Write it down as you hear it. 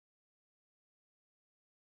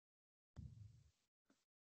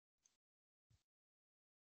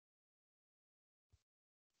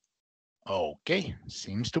Okay,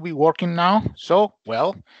 seems to be working now. So,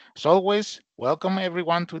 well, as always, welcome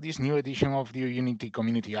everyone to this new edition of the Unity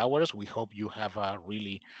Community Hours. We hope you have a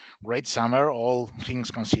really great summer, all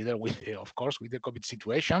things considered, with, of course, with the COVID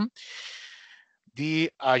situation.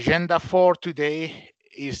 The agenda for today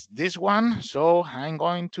is this one. So, I'm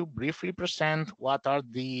going to briefly present what are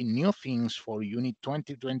the new things for Unit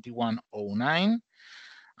 2021-09.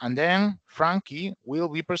 And then Frankie will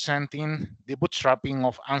be presenting the bootstrapping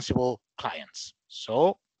of Ansible clients.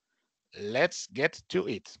 So let's get to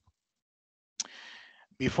it.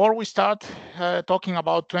 Before we start talking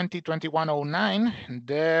about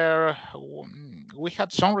 2021-09, we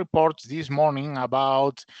had some reports this morning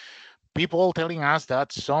about people telling us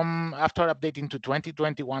that some after updating to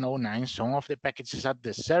 2021-09, some of the packages at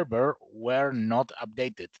the server were not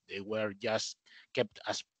updated. They were just kept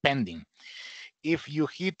as pending. If you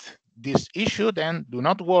hit this issue, then do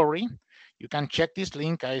not worry. You can check this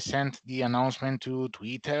link. I sent the announcement to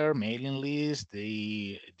Twitter, mailing list,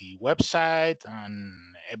 the website, and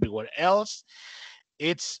everywhere else.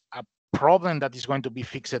 It's a problem that is going to be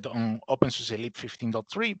fixed on OpenSUSE Lib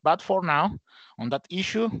 15.3, but for now, on that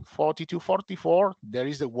issue 4244, there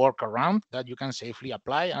is a workaround that you can safely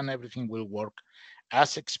apply and everything will work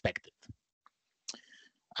as expected.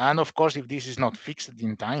 And of course, if this is not fixed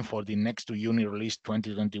in time for the next Uyuni release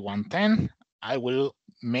 2021-10, I will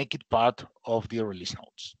make it part of the release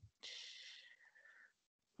notes.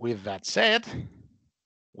 With that said,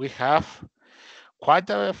 we have quite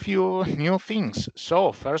a few new things.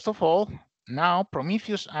 So first of all, now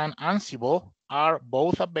Prometheus and Ansible are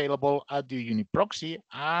both available at the Uyuni proxy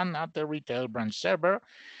and at the retail branch server,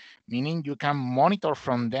 meaning you can monitor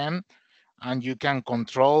from them and you can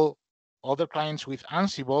control other clients with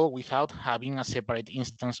Ansible without having a separate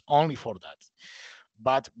instance only for that.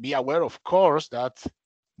 But be aware, of course, that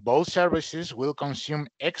both services will consume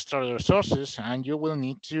extra resources and you will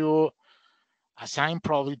need to assign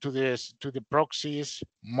probably to the proxies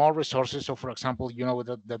more resources. So for example, you know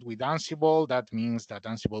that with Ansible, that means that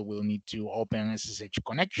Ansible will need to open SSH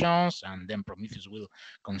connections and then Prometheus will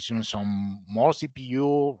consume some more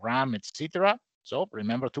CPU, RAM, etc. So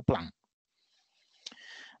remember to plan.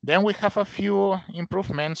 Then we have a few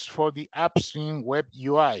improvements for the upstream web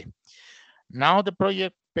UI. Now the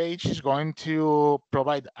project page is going to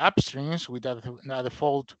provide upstreams with a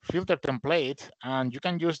default filter template, and you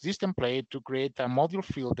can use this template to create a module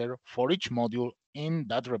filter for each module in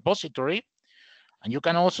that repository. And you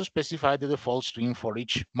can also specify the default stream for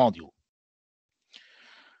each module.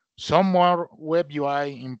 Some more web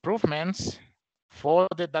UI improvements for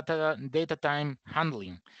the data time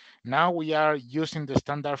handling. Now we are using the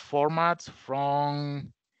standard format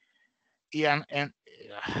from Ian, and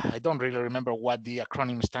I don't really remember what the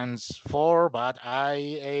acronym stands for, but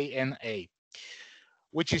IANA,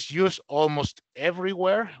 which is used almost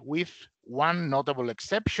everywhere with one notable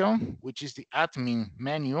exception, which is the admin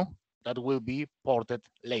menu that will be ported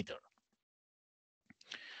later.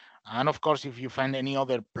 And of course, if you find any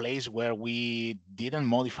other place where we didn't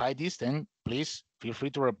modify this, then please feel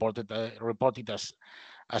free to report it as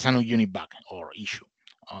an Uyuni bug or issue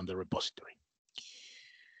on the repository.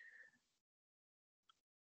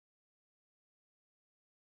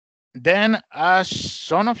 Then, as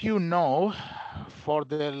some of you know, for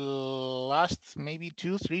the last maybe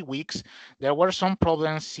 2-3 weeks, there were some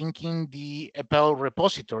problems syncing the EPEL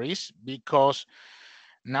repositories because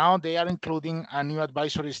now they are including a new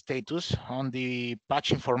advisory status on the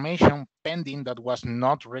patch information pending that was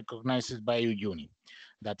not recognized by Uyuni.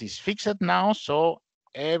 That is fixed now, so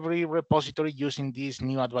every repository using this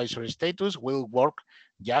new advisory status will work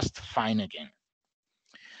just fine again.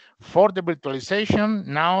 For the virtualization,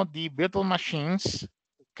 now the virtual machines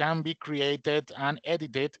can be created and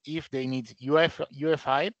edited if they need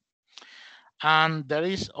UEFI. And there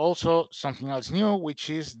is also something else new,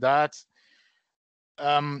 which is that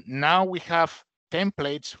now we have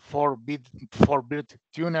templates for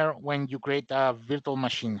BitTuner when you create a virtual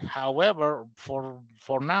machine. However, for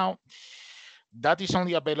now, that is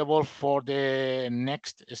only available for the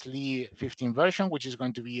next SLE 15 version, which is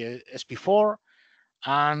going to be SP4,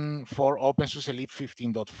 and for OpenSUSE Lib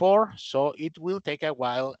 15.4. So it will take a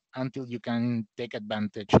while until you can take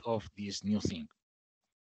advantage of this new thing.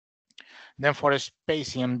 Then for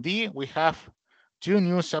SpaceMD, we have two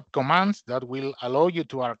new subcommands that will allow you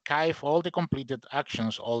to archive all the completed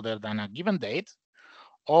actions older than a given date,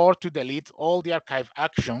 or to delete all the archive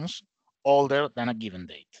actions older than a given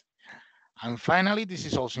date. And finally, this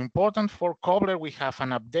is also important for Cobbler. We have an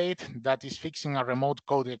update that is fixing a remote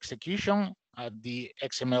code execution at the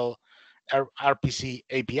XML RPC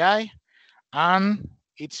API, and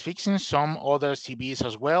it's fixing some other CVs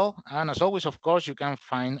as well. And as always, of course, you can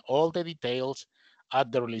find all the details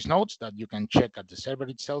at the release notes that you can check at the server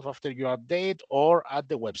itself after you update or at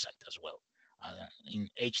the website as well in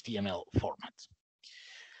HTML format.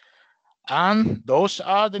 And those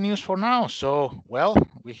are the news for now. So, well,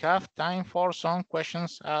 we have time for some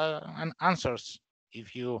questions and answers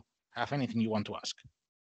if you have anything you want to ask.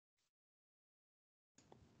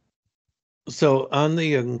 So on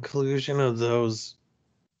the inclusion of those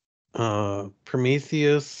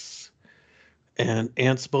Prometheus and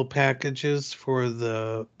Ansible packages for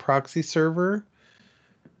the proxy server,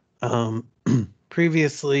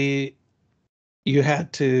 previously you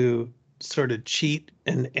had to sort of cheat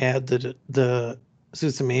and add the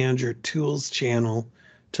System Manager tools channel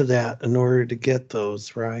to that in order to get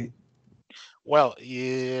those, right? Well,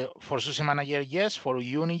 for SUSE Manager, yes. For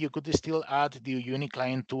Uyuni, you could still add the Uyuni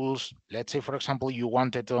client tools. Let's say, for example, you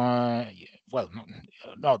wanted, well,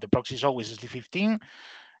 no, the proxy is always SLib 15,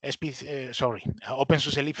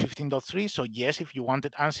 OpenSUSE lib 15.3. So yes, if you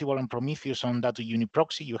wanted Ansible and Prometheus on that Uyuni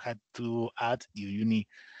proxy, you had to add the Uyuni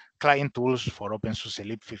client tools for OpenSUSE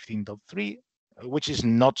lib 15.3, which is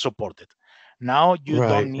not supported. Now you don't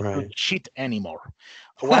Right, need to right. cheat anymore.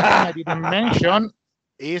 One thing I didn't mention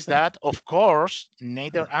is that, of course,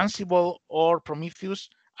 neither Ansible or Prometheus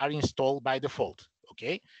are installed by default.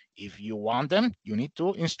 Okay, if you want them, you need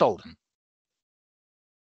to install them.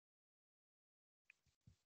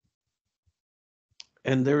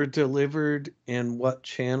 And they're delivered in what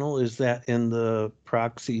channel? Is that in the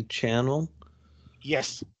proxy channel?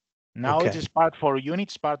 Yes. Now it Okay. is part for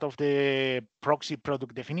units, part of the proxy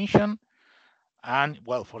product definition. And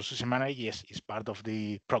well, for SUSE Manager, yes, it's part of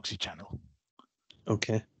the proxy channel.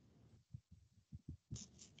 Okay.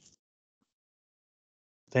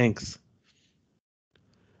 Thanks.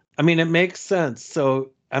 I mean, it makes sense.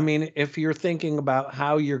 So, I mean, if you're thinking about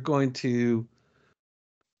how you're going to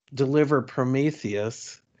deliver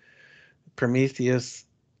Prometheus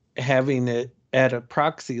having it at a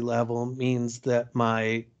proxy level means that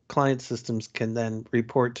my client systems can then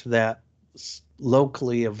report to that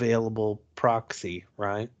locally available proxy,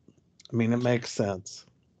 right? I mean, it makes sense.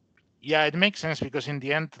 Yeah, it makes sense because in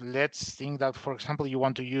the end, let's think that, for example, you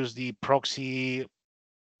want to use the proxy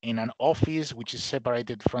in an office which is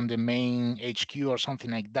separated from the main HQ or something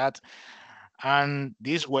like that. And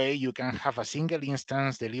this way you can have a single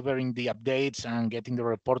instance delivering the updates and getting the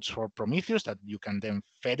reports for Prometheus that you can then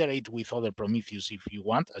federate with other Prometheus if you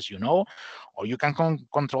want, as you know, or you can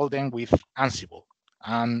control them with Ansible.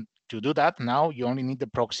 And to do that, now you only need the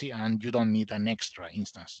proxy and you don't need an extra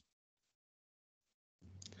instance.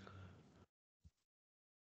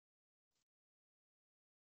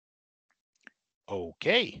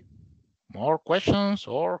 Okay, more questions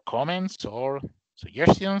or comments or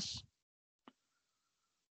suggestions?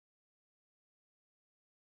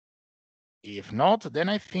 If not, then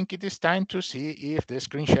I think it is time to see if the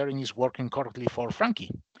screen sharing is working correctly for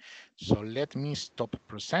Franky. So let me stop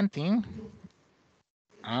presenting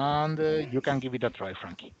and you can give it a try,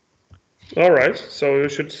 Franky. All right, so you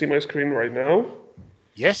should see my screen right now.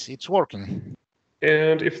 Yes, it's working.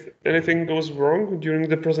 And if anything goes wrong during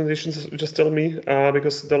the presentations, just tell me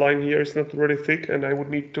because the line here is not really thick and I would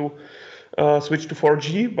need to switch to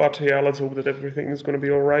 4G. But yeah, let's hope that everything is going to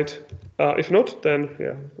be all right. If not, then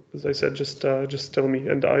yeah, as I said, just tell me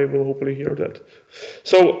and I will hopefully hear that.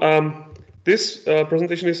 So this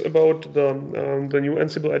presentation is about the new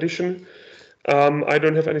Ansible edition. I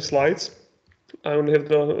don't have any slides. I only have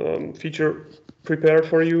the feature prepared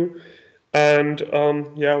for you. And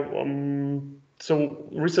so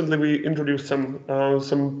recently we introduced some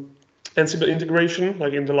Ansible integration,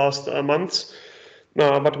 like in the last months.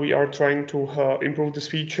 But we are trying to improve this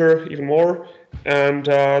feature even more. And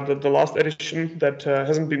the last edition that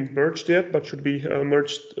hasn't been merged yet, but should be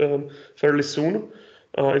merged fairly soon.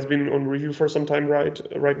 It's been on review for some time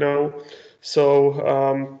right now.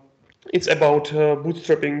 So it's about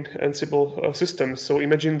bootstrapping Ansible systems. So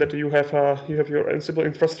imagine that you have your Ansible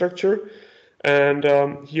infrastructure, and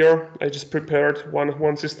here I just prepared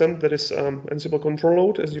one system that is Ansible control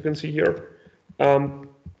node, as you can see here.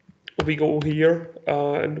 We go here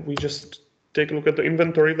and we just take a look at the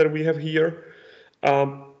inventory that we have here,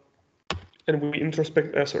 and we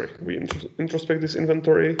introspect. Introspect this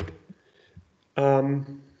inventory.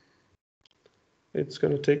 It's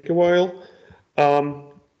going to take a while.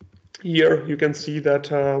 Here you can see that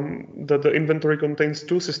the inventory contains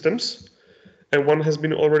two systems, and one has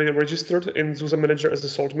been already registered in SUSE Manager as the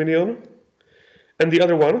salt minion, and the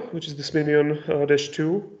other one, which is this minion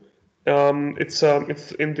 -2, it's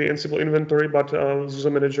in the Ansible inventory, but SUSE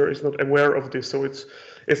Manager is not aware of this, so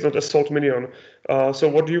it's not a salt minion. So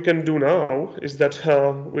what you can do now is that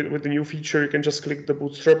with the new feature, you can just click the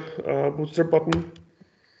bootstrap button,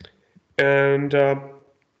 and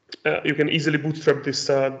you can easily bootstrap this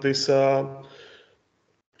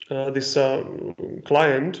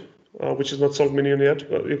client, which is not salt minion yet,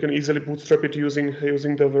 but you can easily bootstrap it using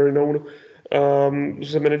the very known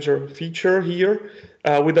user manager feature here,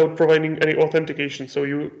 without providing any authentication. So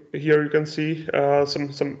here you can see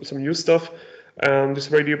some new stuff. This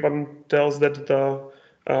radio button tells that the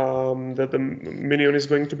minion is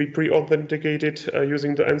going to be pre-authenticated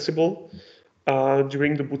using the Ansible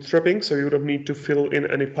during the bootstrapping, so you don't need to fill in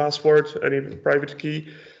any password, any private key.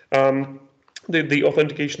 The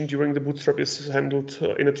authentication during the bootstrap is handled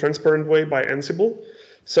in a transparent way by Ansible.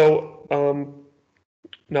 So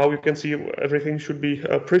now you can see everything should be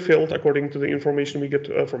pre-filled according to the information we get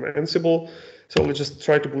from Ansible. So let's just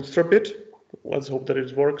try to bootstrap it. Let's hope that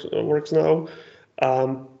it works now.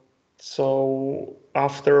 So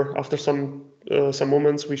after some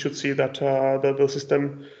moments, we should see that the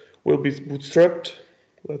system will be bootstrapped.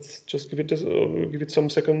 Let's just give it some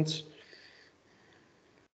seconds.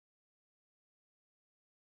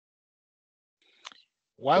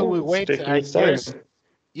 While we wait, taking I its time. guess.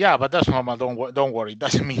 Yeah, but that's normal. Don't worry. It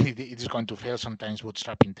doesn't mean it is going to fail. Sometimes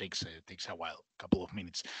bootstrapping takes a while, a couple of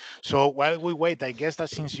minutes. So while we wait, I guess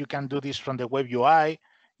that since you can do this from the web UI,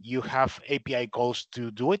 you have API calls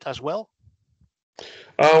to do it as well.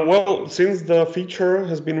 Well, since the feature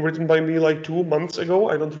has been written by me like 2 months ago,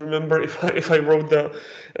 I don't remember if I wrote the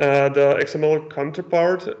XML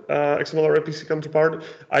counterpart, XML RPC counterpart.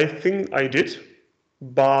 I think I did,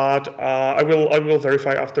 but I will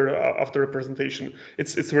verify after the presentation.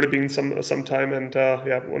 It's really been some time, and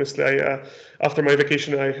yeah, honestly, after my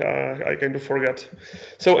vacation I kind of forgot.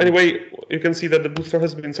 So anyway, you can see that the bootstrap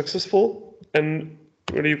has been successful, and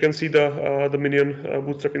really you can see the minion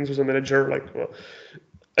bootstrap in user manager like.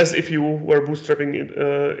 As if you were bootstrapping it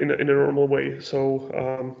in a normal way. So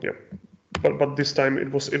yeah, but this time it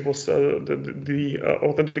was the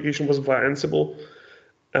authentication was via Ansible,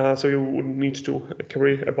 so you would need to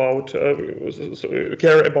care about the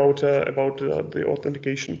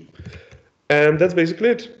authentication, and that's basically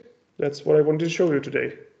it. That's what I wanted to show you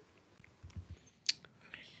today.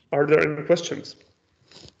 Are there any questions?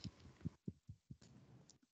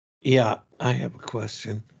 Yeah, I have a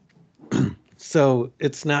question. So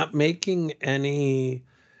it's not making any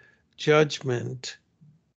judgment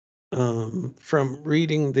from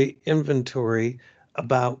reading the inventory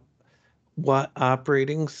about what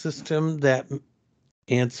operating system that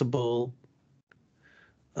Ansible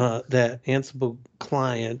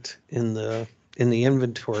client in the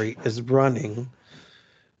inventory is running.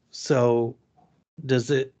 So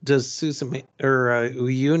does Susan or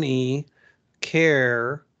Uyuni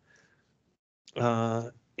care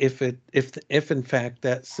if in fact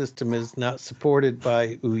that system is not supported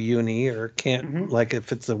by Uyuni or can't, like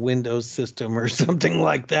if it's a Windows system or something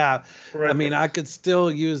like that? Right. I mean, I could still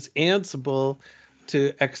use Ansible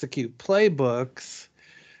to execute playbooks,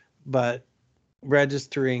 but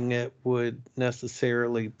registering it would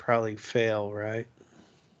necessarily probably fail, right?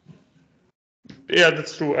 Yeah,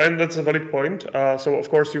 that's true, and that's a valid point. So of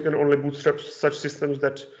course you can only bootstrap such systems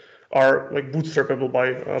that are like bootstrappable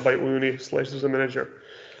by Uyuni/user manager.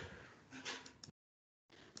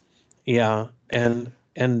 Yeah, and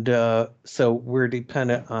so we're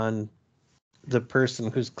dependent on the person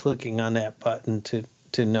who's clicking on that button to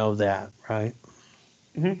know that, right?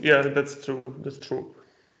 Mm-hmm. Yeah, that's true. That's true.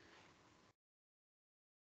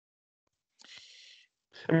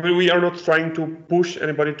 I mean, we are not trying to push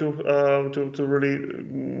anybody to really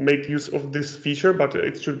make use of this feature, but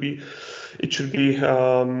it should be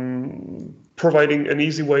providing an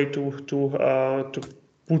easy way to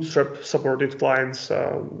bootstrap supported clients.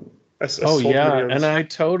 As yeah, minions. And I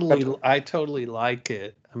totally like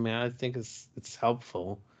it. I mean, I think it's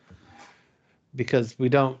helpful because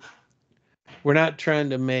we're not trying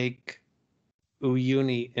to make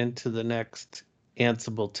Uyuni into the next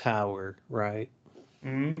Ansible tower, right?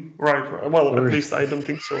 Right. Well, at least I don't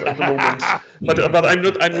think so at the moment. But I'm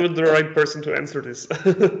not the right person to answer this.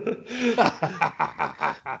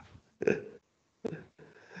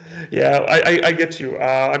 Yeah, I get you.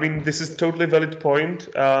 I mean, this is totally valid point.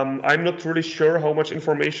 I'm not really sure how much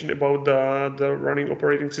information about the running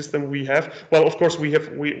operating system we have. Well, of course we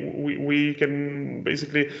can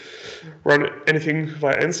basically run anything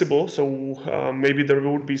via Ansible. So maybe there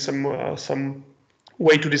would be some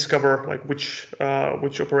way to discover like which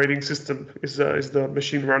operating system is the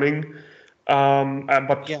machine running.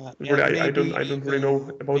 But yeah, really, I don't really know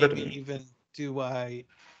about that. Maybe even do I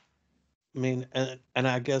I mean, and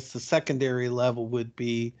I guess the secondary level would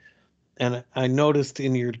be, and I noticed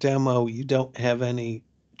in your demo, you don't have any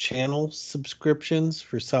channel subscriptions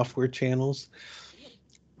for software channels,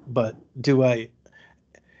 but do I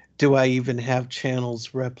even have channels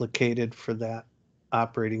replicated for that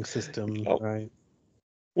operating system, Oh, right?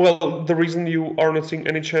 well, the reason you are not seeing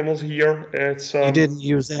any channels here, it's You didn't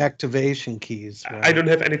use activation keys, I right? don't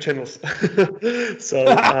have any channels. So,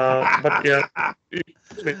 but yeah,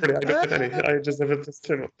 really, I don't have any. I just have this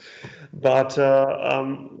channel. But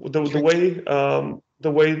the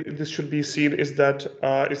way this should be seen is that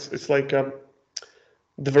it's like the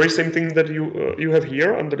very same thing that you have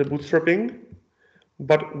here under the bootstrapping,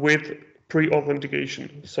 but with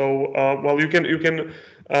pre-authentication. So well, you can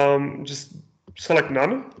just select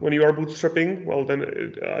none when you are bootstrapping. Well, then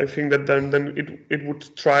I think that then it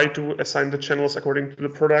would try to assign the channels according to the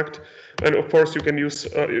product, and of course you can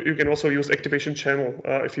also use activation channel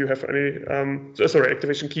if you have any sorry,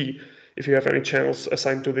 activation key if you have any channels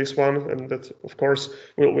assigned to this one, and that of course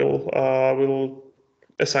will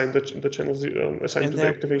assign the channels assigned And to the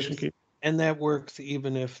that activation works, key. and that works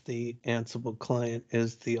even if the Ansible client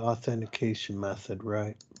is the authentication method,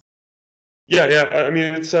 right? Yeah. I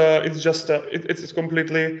mean, it's just it's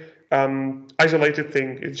completely isolated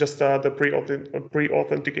thing. It's just the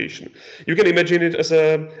pre-authentication. You can imagine it as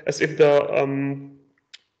if the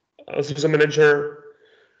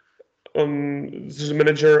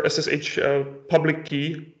manager SSH public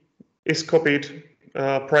key is copied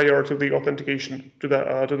prior to the authentication to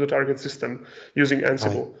the target system using Right,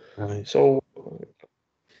 Ansible. right. So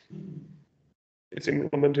it's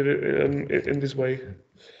implemented in this way.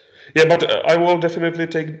 Yeah, but I will definitely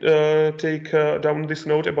take down this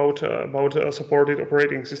note about supported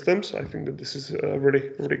operating systems. I think that this is a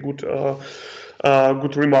really good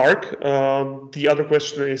good remark. The other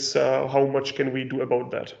question is how much can we do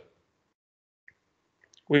about that?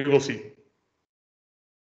 We will see.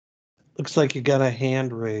 Looks like you got a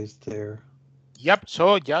hand raised there. Yep,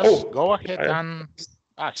 so just Oh, go ahead I, and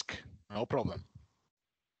ask. No problem.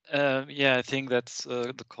 Yeah, I think that's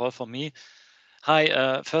the call for me.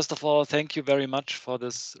 Hi, first of all, thank you very much for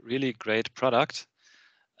this really great product.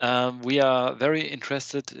 We are very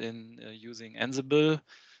interested in using Ansible,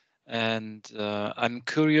 and I'm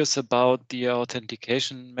curious about the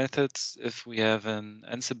authentication methods if we have an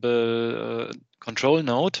Ansible control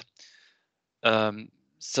node.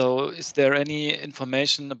 So is there any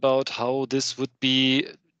information about how this would be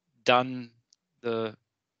done? I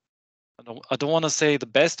don't want to say the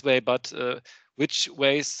best way, but which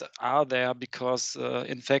ways are there? Because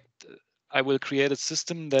in fact, I will create a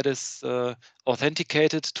system that is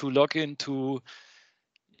authenticated to log into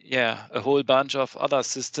a whole bunch of other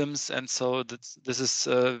systems, and so this is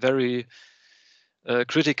a very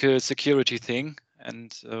critical security thing,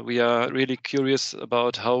 and we are really curious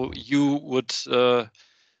about how you would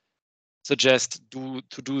suggest to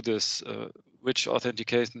do this. Which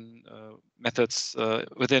authentication methods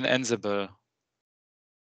within Ansible?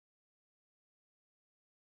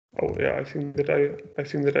 oh yeah, I think that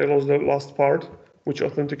I lost the last part, which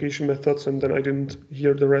authentication methods, and then I didn't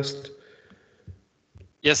hear the rest.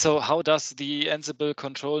 Yeah, so how does the Ansible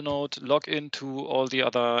control node log into all the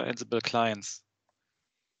other Ansible clients?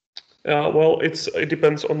 Well, it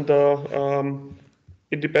depends on the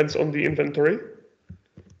inventory.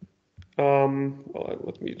 Well,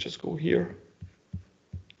 let me just go here.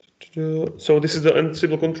 So this is the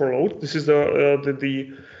Ansible control node. This is the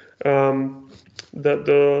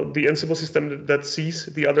Ansible system that sees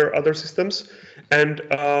the other systems, and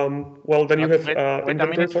well, then you But have wait a inventory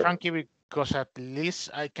minute, for. Frankie, because at least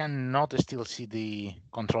I cannot still see the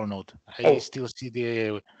control node. I Oh, still see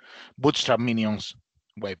the Bootstrap minions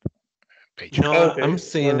web page. No, okay. I'm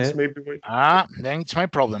seeing That's it. maybe wait. Then it's my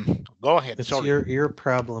problem. Go ahead. It's Sorry. your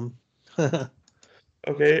problem.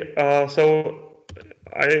 Okay. So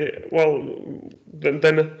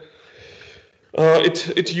then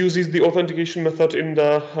it uses the authentication method in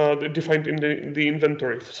defined in the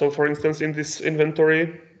inventory. So for instance, in this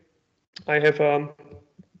inventory, I have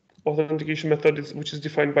authentication method which is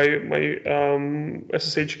defined by my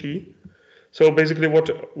SSH key. So basically,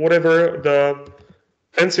 whatever the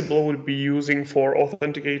Ansible will be using for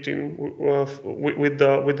authenticating with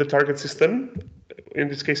the target system, in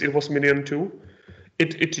this case it was Minion2.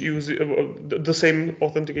 It uses the same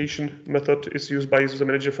authentication method is used by the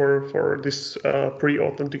manager for this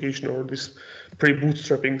pre-authentication or this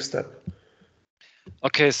pre-bootstrapping step.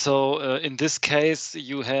 Okay, so in this case,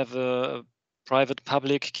 you have a private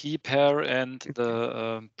public key pair, and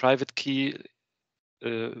the private key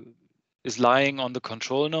is lying on the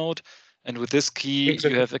control node. And with this key,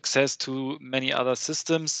 Exactly. you have access to many other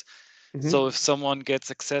systems. So if someone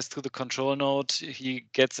gets access to the control node, he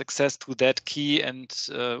gets access to that key, and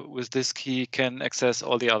with this key can access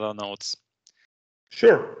all the other nodes.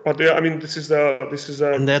 Sure, but yeah, I mean, this is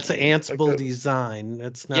and that's an Ansible design.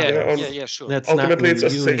 That's not. Yeah, sure. That's ultimately not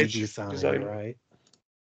it's Uyuni SSH design, right?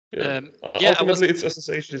 Yeah. Yeah, ultimately it's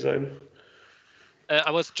SSH design.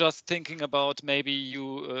 I was just thinking about maybe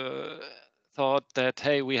you thought that,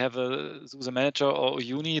 hey, we have a user manager or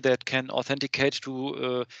Uyuni that can authenticate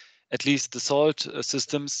to at least the salt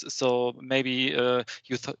systems. So maybe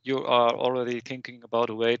you are already thinking about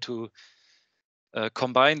a way to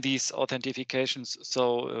combine these authentications.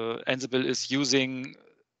 So Ansible is using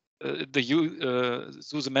the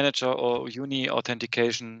user manager or Uyuni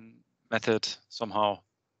authentication method somehow.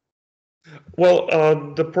 Well,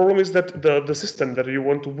 the problem is that the system that you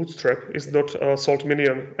want to bootstrap is not Salt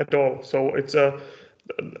Minion at all. So it's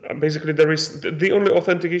basically there is the only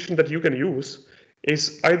authentication that you can use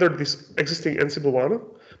is either this existing Ansible one,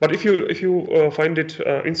 but if you find it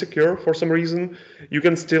insecure for some reason, you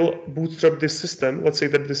can still bootstrap this system. Let's say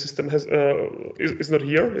that the system has is not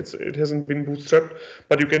here; it hasn't been bootstrapped,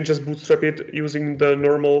 but you can just bootstrap it using the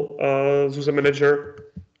normal SUSE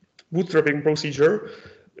manager bootstrapping procedure,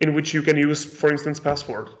 in which you can use, for instance,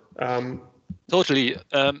 password. Totally,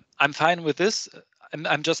 I'm fine with this.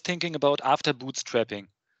 I'm just thinking about after bootstrapping.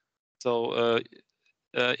 So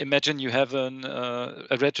imagine you have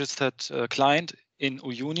a registered client in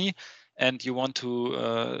Uyuni, and you want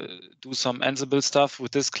to do some Ansible stuff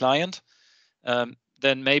with this client.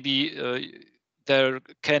 Then maybe there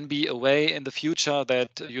can be a way in the future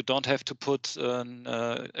that you don't have to put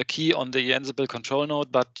a key on the Ansible control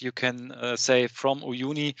node, but you can say from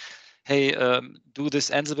Uyuni, hey, do this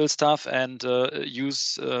Ansible stuff and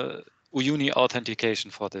use Uyuni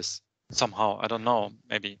authentication for this somehow. I don't know,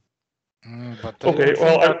 maybe. But Okay,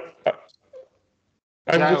 well,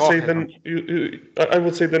 I Yeah, would go say ahead, then I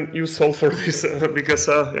would say then use Solve for this because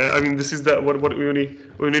yeah, I mean this is what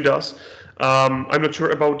Uyuni does. I'm not sure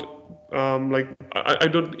about like I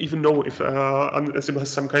don't even know if Ansible has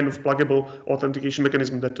some kind of pluggable authentication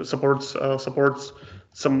mechanism that supports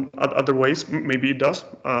some other ways. Maybe it does,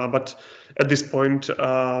 but at this point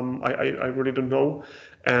I really don't know.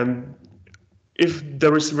 And if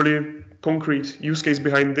there is really concrete use case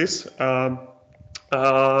behind this.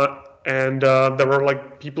 And there are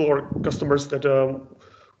like people or customers that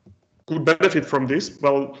could benefit from this,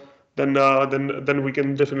 well, then we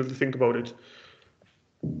can definitely think about it.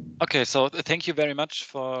 Okay, so thank you very much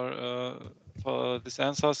for these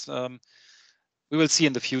answers. We will see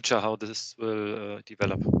in the future how this will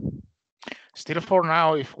develop. Still, for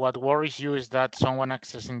now, if what worries you is that someone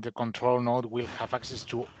accessing the control node will have access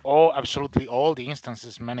to absolutely all the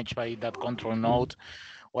instances managed by that control node,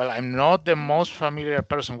 well, I'm not the most familiar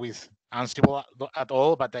person with Ansible at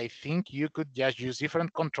all, but I think you could just use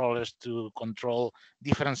different controllers to control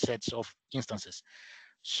different sets of instances.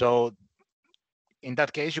 So in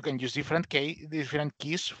that case, you can use different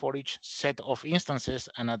keys for each set of instances,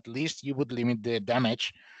 and at least you would limit the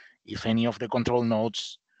damage if any of the control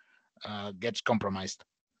nodes gets compromised.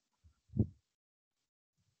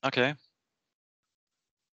 Okay.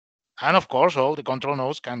 And of course, all the control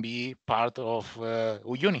nodes can be part of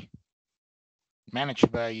Uyuni,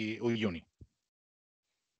 managed by Uyuni.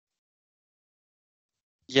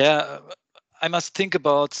 Yeah, I must think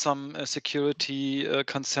about some security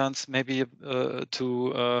concerns, maybe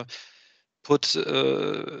to put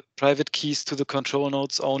private keys to the control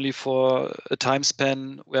nodes only for a time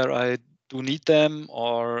span where I do need them,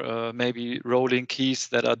 or maybe rolling keys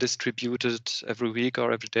that are distributed every week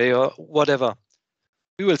or every day or whatever.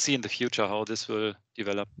 We will see in the future how this will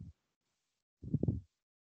develop.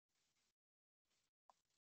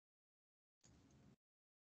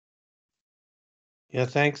 Yeah,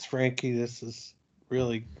 thanks, Frankie. This is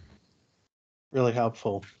really, really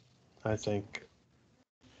helpful, I think.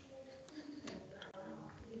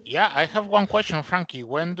 Yeah, I have one question, Frankie.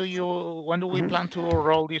 When do we plan to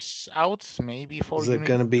roll this out? Maybe for Is it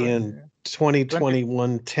going to be in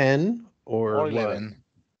 2021-10 or 11?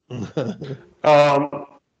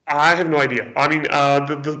 I have no idea. I mean,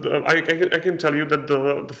 I can tell you that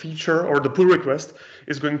the feature or the pull request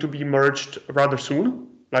is going to be merged rather soon,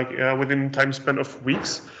 like within time span of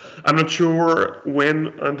weeks. I'm not sure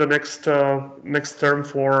when the next term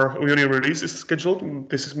for Uyuni release is scheduled.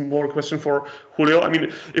 This is more a question for Julio. I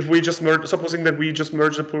mean, if we just supposing that we just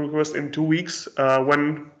merge the pull request in 2 weeks,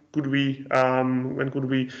 when could we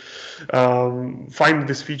find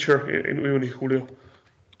this feature in Uyuni, Julio?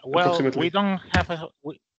 Well, we don't have a.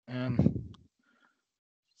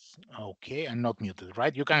 Okay, I'm not muted,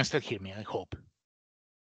 right? You can still hear me, I hope.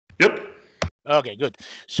 Yep. Okay, good.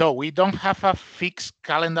 So we don't have a fixed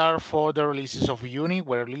calendar for the releases of Uni.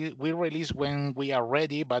 We release when we are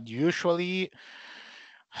ready, but usually,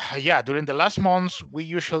 yeah, during the last months, we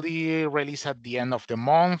usually release at the end of the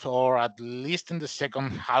month or at least in the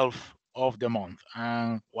second half of the month.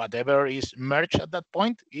 And whatever is merged at that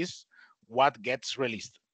point is what gets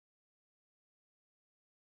released.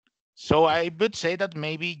 So I would say that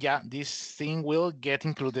maybe, yeah, this thing will get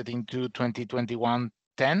included into 2021-10,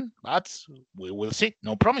 but we will see.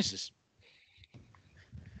 No promises.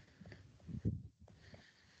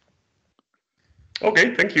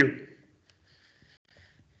 Okay, thank you.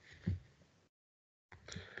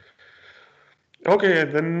 Okay,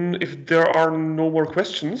 then if there are no more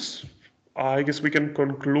questions, I guess we can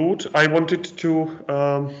conclude. I wanted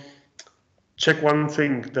to check one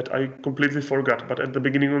thing that I completely forgot, but at the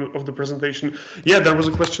beginning of the presentation, yeah, there was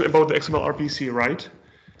a question about the XML RPC, right?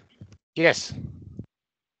 Yes.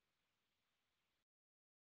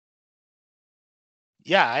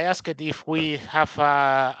 Yeah, I asked if we have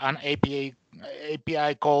an API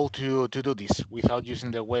call to do this without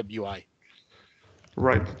using the web UI.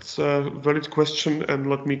 Right, it's a valid question, and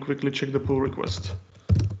let me quickly check the pull request.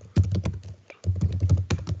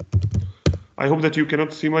 I hope that you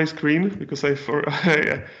cannot see my screen because I turned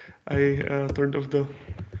off the.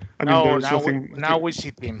 I mean, there No, is nothing. now we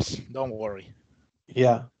see Teams. Don't worry.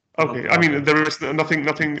 Yeah. Okay, I mean, there is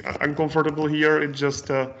nothing uncomfortable here. It just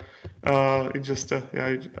yeah,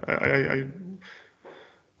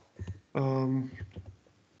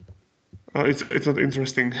 it's not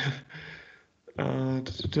interesting.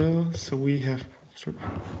 So we have.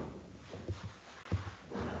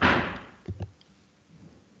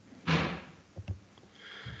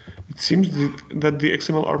 It seems that the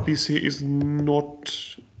XML RPC is not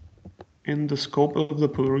in the scope of the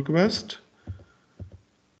pull request.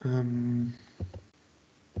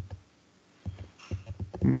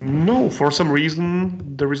 No, for some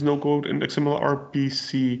reason there is no code in XML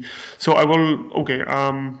RPC. So I will. Okay.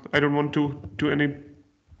 I don't want to do any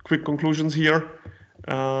quick conclusions here.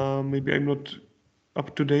 Maybe I'm not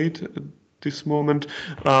up to date at this moment.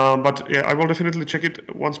 But yeah, I will definitely check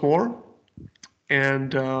it once more,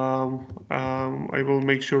 and I will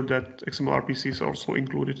make sure that XML RPC is also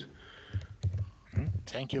included.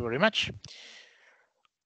 Thank you very much.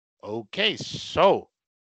 Okay, so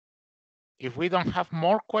if we don't have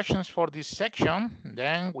more questions for this section,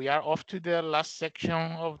 then we are off to the last section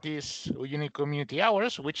of this Uyuni Community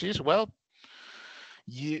Hours, which is, well,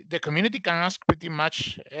 the community can ask pretty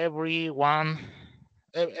much everything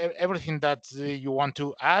that you want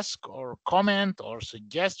to ask or comment or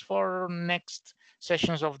suggest for next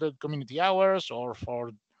sessions of the community hours or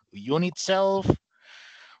for Uyuni itself.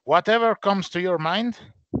 Whatever comes to your mind,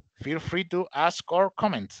 feel free to ask or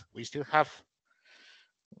comment. We still have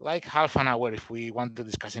like half an hour if we want to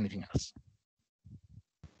discuss anything else.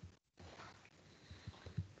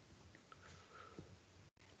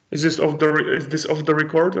 Is this off the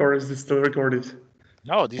record or is this still recorded?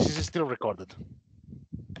 No, this is still recorded.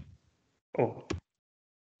 Oh.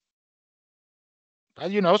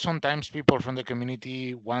 But you know, sometimes people from the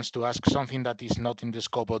community wants to ask something that is not in the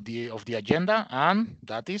scope of the agenda, and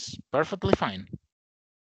that is perfectly fine.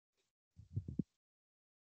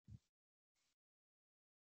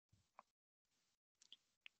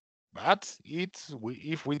 But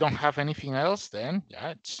if we don't have anything else, then yeah,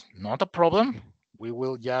 it's not a problem. We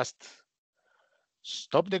will just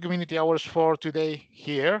stop the community hours for today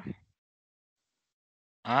here.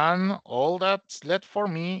 And all that's left for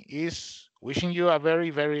me is wishing you a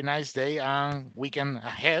very, very nice day and weekend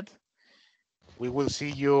ahead. We will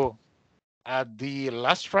see you at the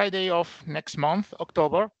last Friday of next month,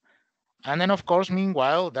 October. And then, of course,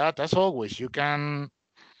 meanwhile, that as always, you can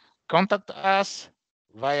contact us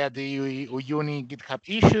via the Uyuni GitHub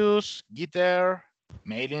issues, Gitter,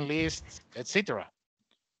 mailing lists, etc.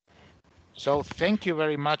 So thank you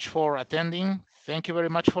very much for attending. Thank you very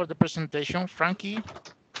much for the presentation, Franky,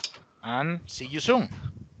 and see you soon.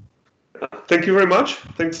 Thank you very much.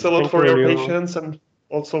 Thanks a lot for your Julio. patience and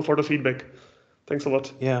also for the feedback. Thanks a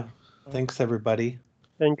lot. Yeah. Thanks, everybody.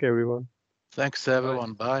 Thank you, everyone. Thanks,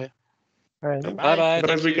 everyone. Bye. Bye. Bye. Bye bye. Have a nice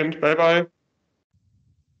Thank you. weekend. Bye bye.